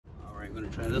I'm gonna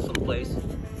try this little place.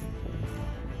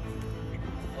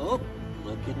 Oh,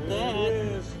 look at that. There it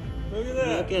is. Look at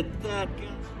that. Look at that, guys.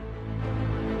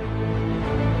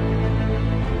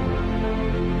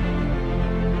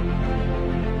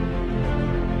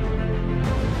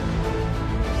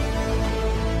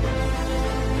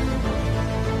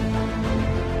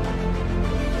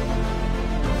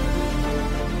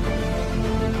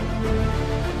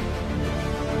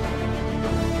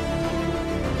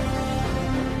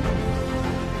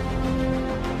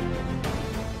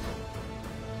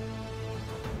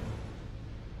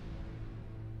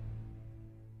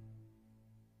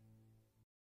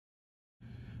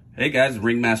 Hey guys,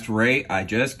 Ringmaster Ray. I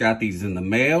just got these in the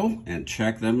mail and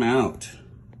check them out.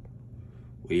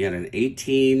 We had an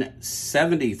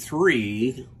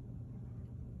 1873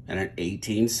 and an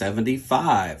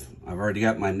 1875. I've already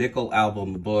got my nickel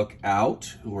album book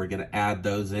out and we're gonna add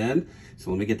those in. So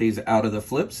let me get these out of the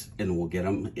flips and we'll get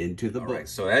them into the book. Right,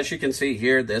 so as you can see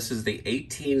here, this is the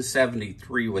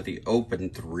 1873 with the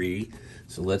open 3.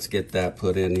 So let's get that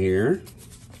put in here.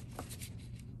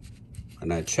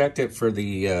 And I checked it for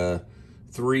the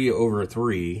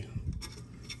 3/3,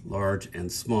 large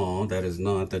and small. That is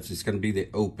not, that's just gonna be the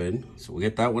open. So we'll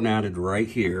get that one added right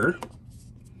here.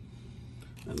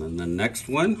 And then the next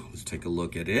one, let's take a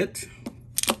look at it.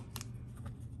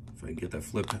 If I can get that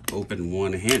flip open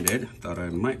one-handed, thought I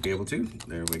might be able to.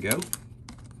 There we go.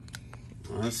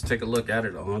 Let's take a look at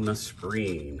it on the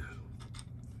screen.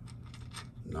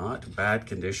 Not bad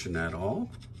condition at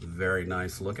all. Very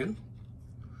nice looking.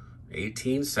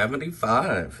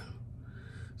 1875.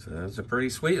 So that's a pretty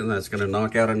sweet, and that's gonna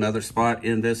knock out another spot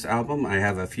in this album. I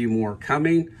have a few more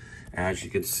coming. As you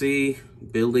can see,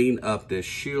 building up this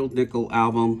Shield Nickel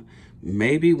album.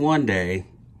 Maybe one day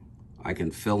I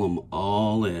can fill them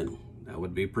all in. That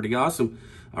would be pretty awesome.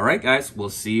 All right, guys, we'll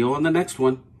see you on the next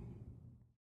one.